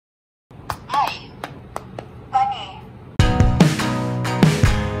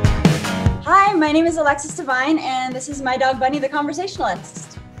my name is Alexis Devine, and this is my dog Bunny, the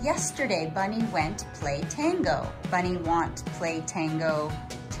conversationalist. Yesterday, Bunny went play tango. Bunny want play tango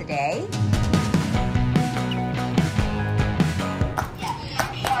today?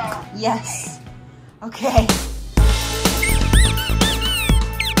 Yes. Okay.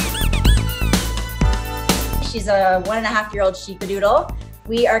 She's a 1.5-year-old Sheepadoodle.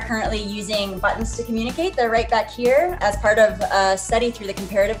 We are currently using buttons to communicate. They're right back here as part of a study through the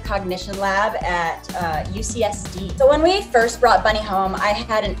Comparative Cognition Lab at UCSD. So when we first brought Bunny home, I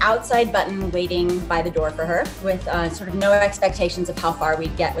had an outside button waiting by the door for her with sort of no expectations of how far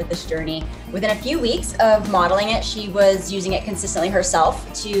we'd get with this journey. Within a few weeks of modeling it, she was using it consistently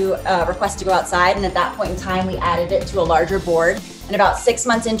herself to request to go outside, and at that point in time, we added it to a larger board. And about 6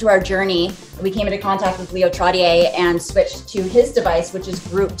 months into our journey, we came into contact with Leo Trottier and switched to his device, which is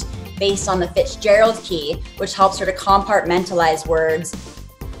grouped based on the Fitzgerald key, which helps her to compartmentalize words.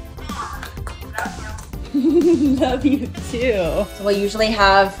 Love you too. So we'll usually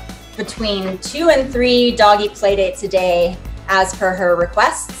have between 2 and 3 doggy play dates a day as per her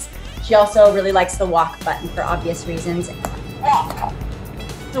requests. She also really likes the walk button for obvious reasons.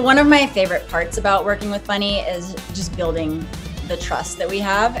 So one of my favorite parts about working with Bunny is just building the trust that we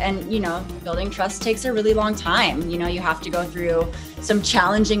have. And building trust takes a really long time. You have to go through some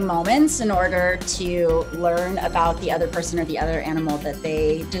challenging moments in order to learn about the other person or the other animal that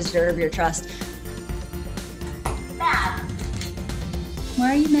they deserve your trust. Mad.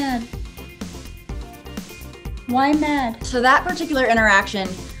 Why are you mad? Why mad? So that particular interaction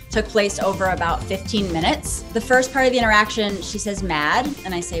took place over about 15 minutes. The first part of the interaction, she says mad,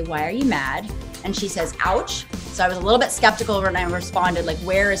 and I say, why are you mad? And she says, ouch. So I was a little bit skeptical when I responded, like,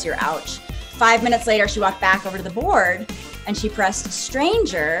 where is your ouch? 5 minutes later, she walked back over to the board and she pressed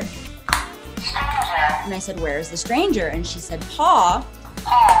stranger. And I said, where's the stranger? And she said, paw.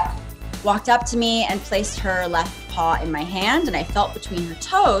 Walked up to me and placed her left paw in my hand, and I felt between her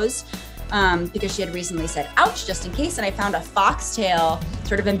toes because she had recently said ouch just in case, and I found a foxtail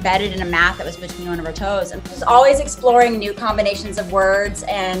sort of embedded in a mat that was between one of her toes. And just always exploring new combinations of words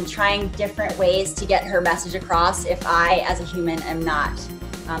and trying different ways to get her message across if I, as a human, am not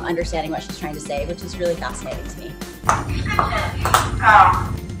understanding what she's trying to say, which is really fascinating to me.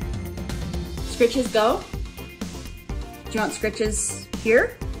 Scritches go? Do you want scritches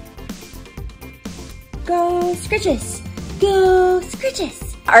here? Go Scritches! Go Scritches!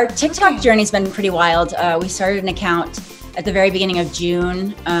 Our TikTok journey's been pretty wild. We started an account at the very beginning of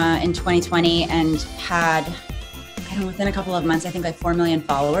June in 2020 and had, within a couple of months, I think like 4 million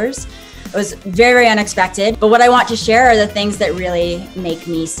followers. It was very, very unexpected. But what I want to share are the things that really make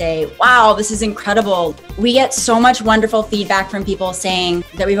me say, wow, this is incredible. We get so much wonderful feedback from people saying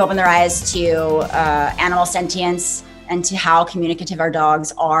that we've opened their eyes to animal sentience and to how communicative our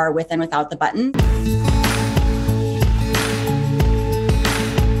dogs are with and without the button.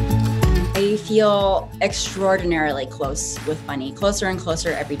 I feel extraordinarily close with Bunny, closer and closer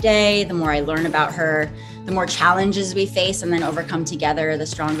every day. The more I learn about her, the more challenges we face and then overcome together, the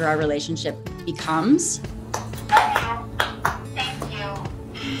stronger our relationship becomes. Thank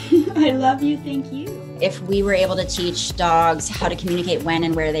you. I love you, thank you. If we were able to teach dogs how to communicate when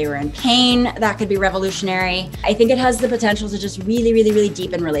and where they were in pain, that could be revolutionary. I think it has the potential to just really, really, really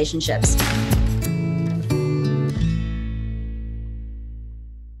deepen relationships.